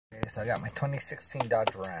so I got my 2016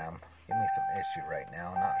 Dodge Ram. Give me some issue right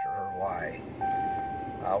now, not sure why.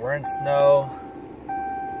 We're in snow,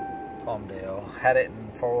 Palmdale. Had it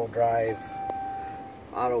in 4-wheel drive,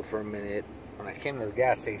 auto for a minute. When I came to the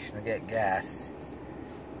gas station to get gas,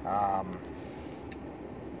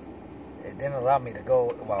 it didn't allow me to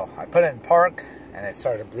go. Well, I put it in park and it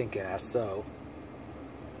started blinking as so.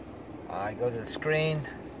 I go to the screen,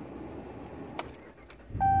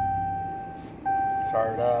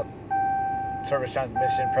 start it up, service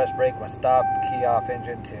transmission, press brake when stopped, key off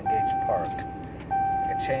engine to engage park.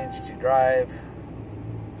 I can change to drive,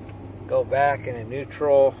 go back into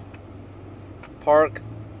neutral, park,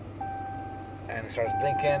 and it starts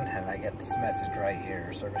blinking, and I get this message right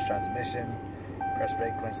here: service transmission, press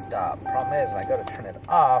brake when stopped. Problem is, when I go to turn it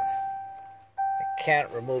off, I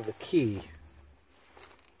can't remove the key.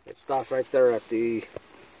 It stops right there at the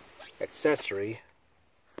accessory,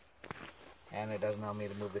 and it doesn't allow me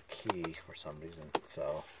to move the key for some reason.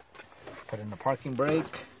 So put in the parking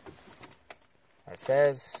brake. It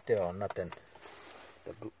says still nothing.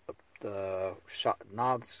 The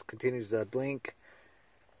knobs continues to blink.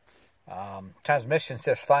 Transmission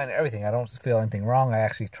says fine, everything. I don't feel anything wrong. I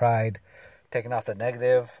actually tried taking off the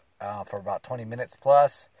negative for about 20 minutes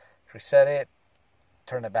plus, reset it,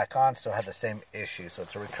 turn it back on, still had the same issue. So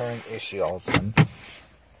it's a recurring issue all of a sudden.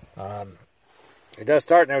 It does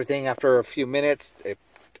start and everything after a few minutes. It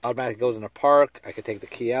automatically goes into park. I could take the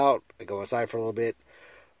key out. I go inside for a little bit.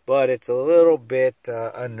 But it's a little bit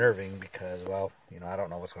unnerving because, well, you know, I don't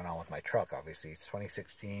know what's going on with my truck, obviously. It's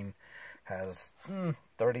 2016, has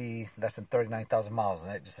less than 39,000 miles in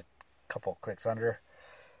it, just a couple clicks under.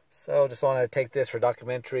 So just wanted to take this for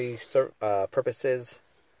documentary purposes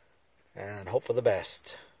and hope for the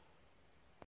best.